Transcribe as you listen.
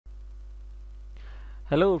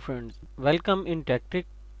Hello friends, welcome in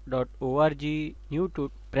techtrick.org new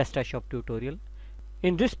to Prestashop tutorial.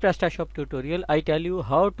 In this Prestashop tutorial, I tell you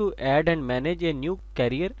how to add and manage a new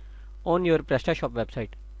carrier on your Prestashop website.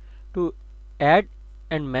 To add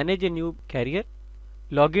and manage a new carrier,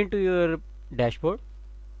 log into your dashboard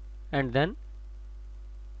and then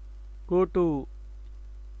go to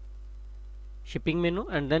shipping menu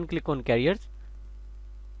and then click on carriers.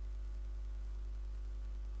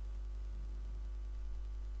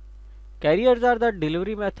 Carriers are the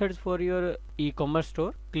delivery methods for your e-commerce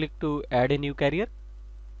store. Click to add a new carrier.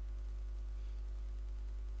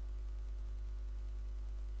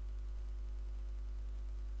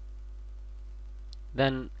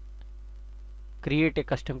 Then create a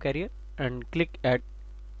custom carrier and click add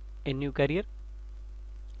a new carrier.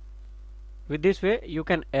 With this way you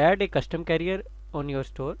can add a custom carrier on your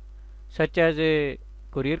store, such as a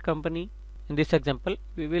courier company. In this example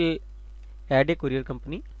we will add a courier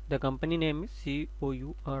company. The company name is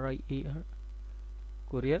COURIER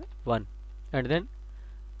courier 1, and then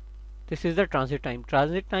this is the transit time.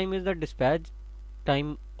 Transit time is the dispatch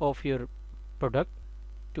time of your product,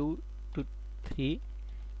 2 to 3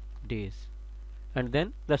 days. And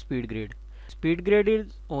then the speed grade. Speed grade is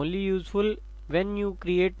only useful when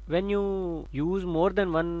you use more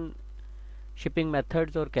than one shipping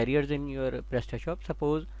methods or carriers in your Prestashop.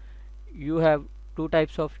 Suppose you have two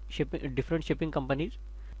types of different shipping companies.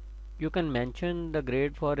 You can mention the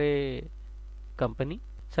grade for a company,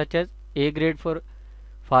 such as A grade for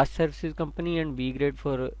fast services company and B grade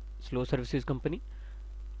for slow services company.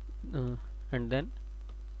 And then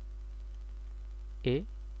A,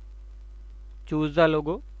 choose the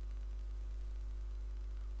logo,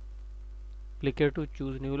 click here to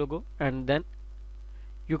choose new logo, and then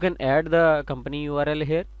you can add the company URL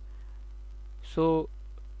here, so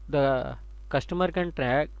the customer can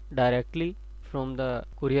track directly from the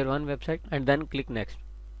courier 1 website, and then click next.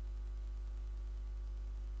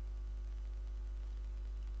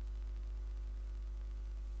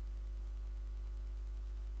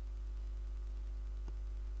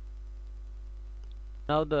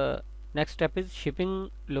 Now the next step is shipping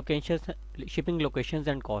locations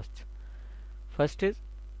and costs. First is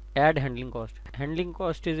add handling cost. Handling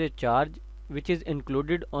cost is a charge which is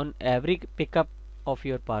included on every pickup of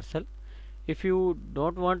your parcel. If you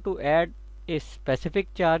don't want to add a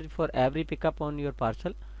specific charge for every pickup on your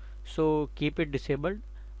parcel, so keep it disabled,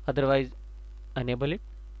 otherwise enable it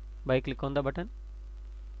by click on the button.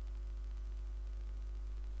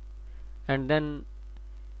 And then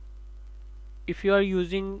if you are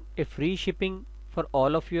using a free shipping for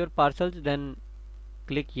all of your parcels, then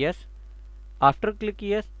click yes. After click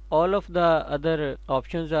yes, all of the other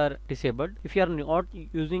options are disabled. If you are not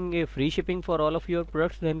using a free shipping for all of your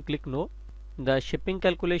products, then click no. The shipping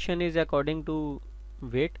calculation is according to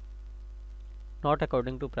weight, not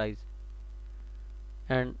according to price.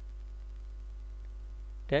 And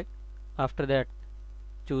text, after that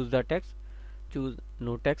choose the text, choose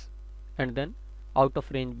no text, and then out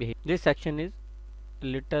of range behavior. This section is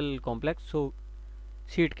little complex, so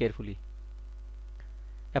see it carefully.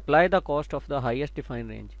 Apply the cost of the highest defined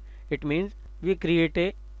range. It means we create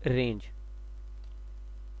a range.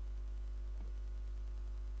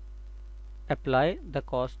 Apply the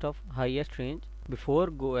cost of highest range. Before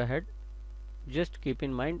go ahead, just keep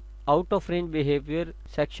in mind out of range behavior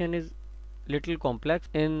section is little complex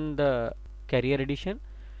in the carrier edition,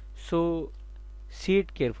 so see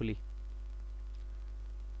it carefully.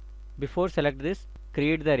 Before select this,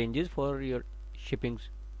 create the ranges for your shippings.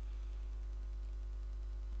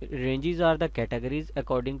 Ranges are the categories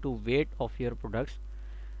according to weight of your products,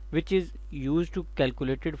 which is used to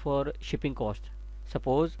calculate it for shipping cost.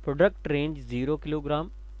 Suppose product range 0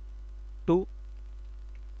 kilogram to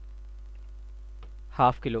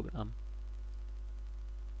half kilogram.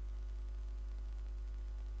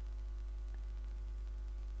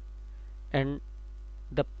 And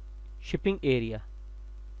the shipping area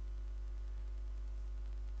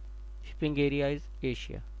is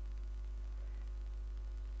Asia,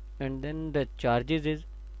 and then the charges is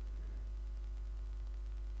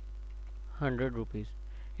 100 rupees.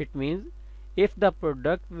 It means if the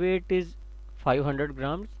product weight is 500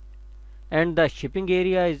 grams and the shipping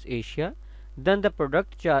area is Asia, then the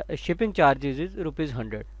product shipping charges is rupees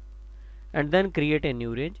 100, and then create a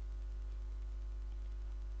new range.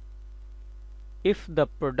 If the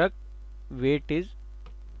product weight is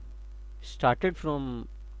started from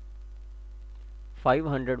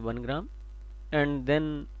 501 gram and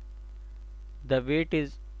then the weight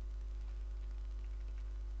is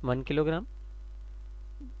 1 kilogram,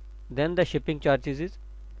 then the shipping charges is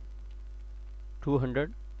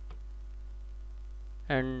 200,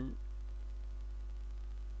 and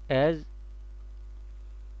as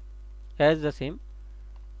the same,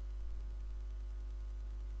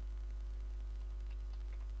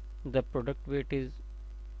 the product weight is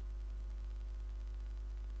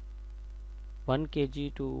 1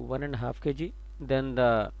 kg to 1.5 kg, then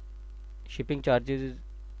the shipping charges is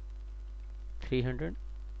 300,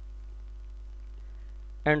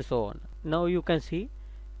 and so on. Now you can see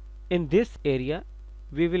in this area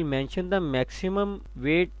we will mention the maximum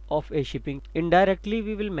weight of a shipping. Indirectly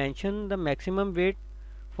we will mention the maximum weight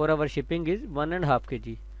for our shipping is 1.5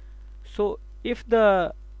 kg. So if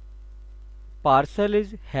the parcel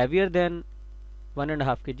is heavier than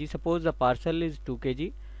 1.5 kg, suppose the parcel is 2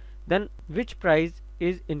 kg, then which price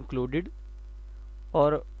is included,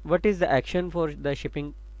 or what is the action for the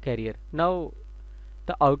shipping carrier? Now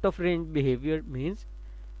the out of range behavior means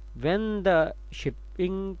when the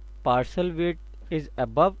shipping parcel weight is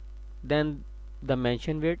above than the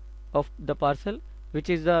mentioned weight of the parcel, which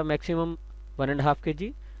is the maximum 1.5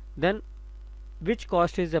 kg, then which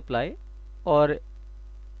cost is applied, or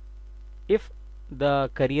if the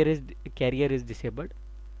carrier is disabled,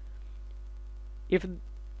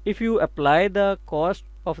 if you apply the cost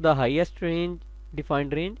of the highest range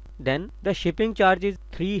defined range, then the shipping charge is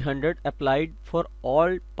 300 applied for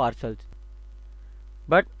all parcels.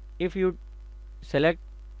 But if you select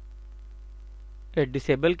a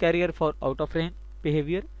disabled carrier for out of range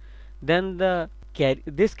behavior, then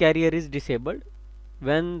this carrier is disabled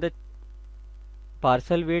when the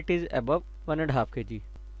parcel weight is above 1.5 kg.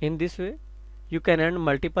 In this way you can earn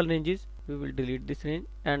multiple ranges. We will delete this range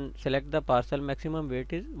and select the parcel maximum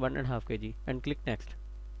weight is 1.5 kg and click next.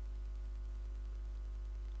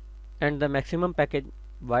 And the maximum package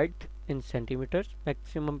width in centimeters,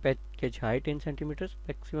 maximum package height in centimeters,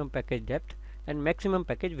 maximum package depth, and maximum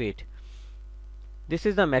package weight. This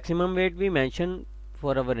is the maximum weight we mentioned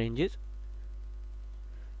for our ranges.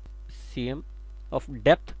 cm of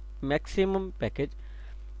depth, maximum package.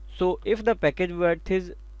 So if the package width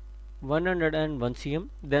is 101 cm,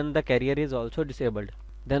 then the carrier is also disabled.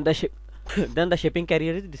 Then the then the shipping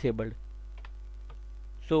carrier is disabled.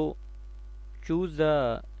 So choose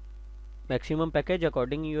the maximum package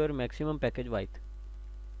according to your maximum package width,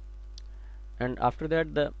 and after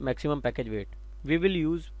that the maximum package weight. We will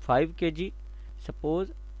use 5 kg.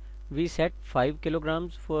 Suppose we set 5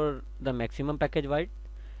 kilograms for the maximum package weight.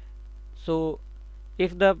 So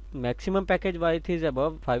if the maximum package weight is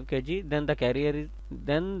above 5 kg, then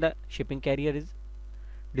the shipping carrier is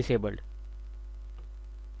disabled.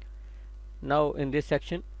 Now in this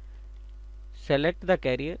section, select the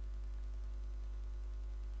carrier,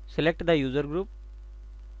 select the user group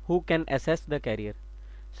who can access the carrier.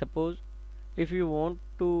 Suppose if you want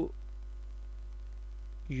to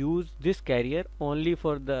use this carrier only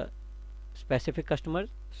for the specific customers,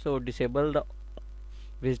 so disable the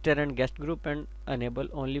visitor and guest group and enable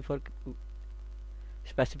only for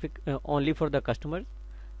specific only for the customers,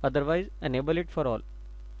 otherwise enable it for all,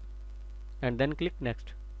 and then click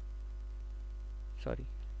next. Sorry,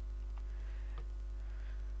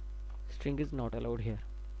 string is not allowed here,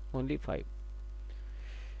 only 5.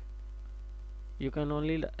 You can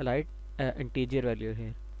only write integer value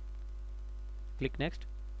here. Click next.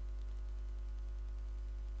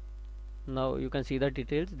 Now you can see the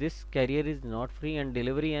details. This carrier is not free and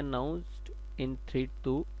delivery announced in 3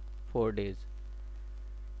 to 4 days.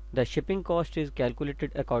 The shipping cost is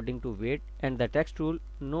calculated according to weight, and the text rule,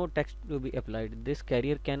 no text to be applied. This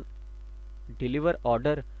carrier can deliver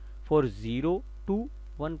order for 0 to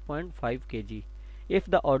 1.5 kg. If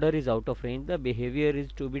the order is out of range, the behavior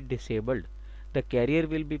is to be disabled. The carrier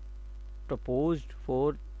will be proposed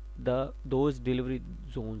for those delivery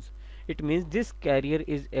zones. It means this carrier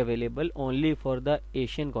is available only for the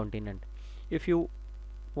Asian continent. If you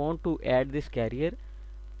want to add this carrier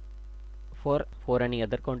for any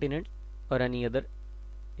other continent or any other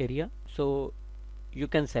area, so you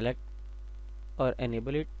can select or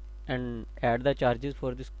enable it and add the charges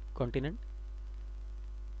for this continent.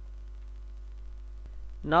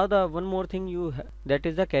 Now the one more thing you have, that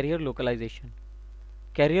is the carrier localization.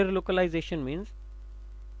 Carrier localization means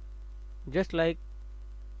just like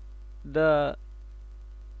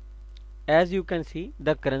as you can see,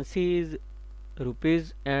 the currency is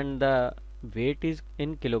rupees and the weight is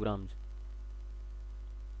in kilograms,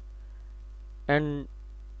 and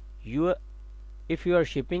if you are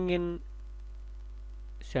shipping in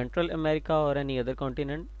Central America or any other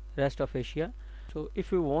continent, rest of Asia, so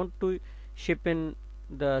if you want to ship in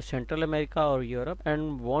the Central America or Europe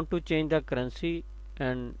and want to change the currency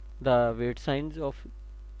and the weight signs of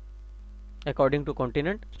according to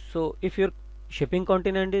continent, so if your shipping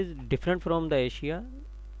continent is different from the Asia,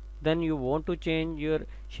 then you want to change your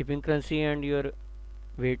shipping currency and your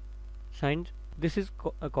weight signs. This is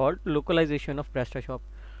called localization of Prestashop.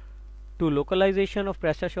 To localization of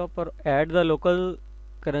Prestashop or add the local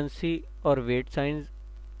currency or weight signs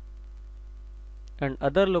and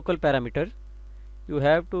other local parameters, you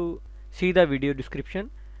have to see the video description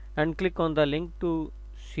and click on the link to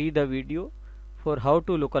see the video for how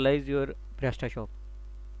to localize your Prestashop.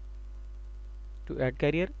 To add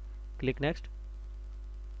carrier, click next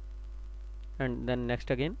and then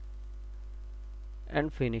next again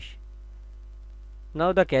and finish.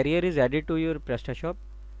 Now the carrier is added to your Prestashop.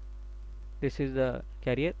 This is the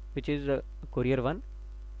carrier which is courier 1.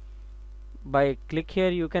 By click here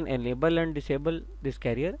you can enable and disable this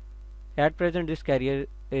carrier. At present this carrier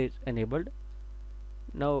is enabled.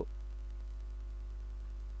 Now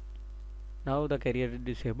the carrier is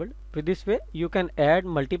disabled. With this way you can add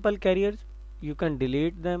multiple carriers, you can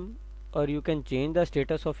delete them, or you can change the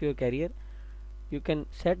status of your carrier. You can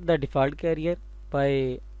set the default carrier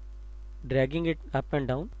by dragging it up and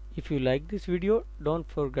down. If you like this video, don't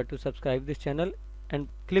forget to subscribe this channel and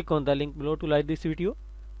click on the link below to like this video.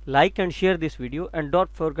 Like and share this video and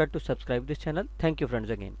don't forget to subscribe this channel. Thank you friends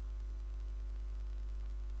again.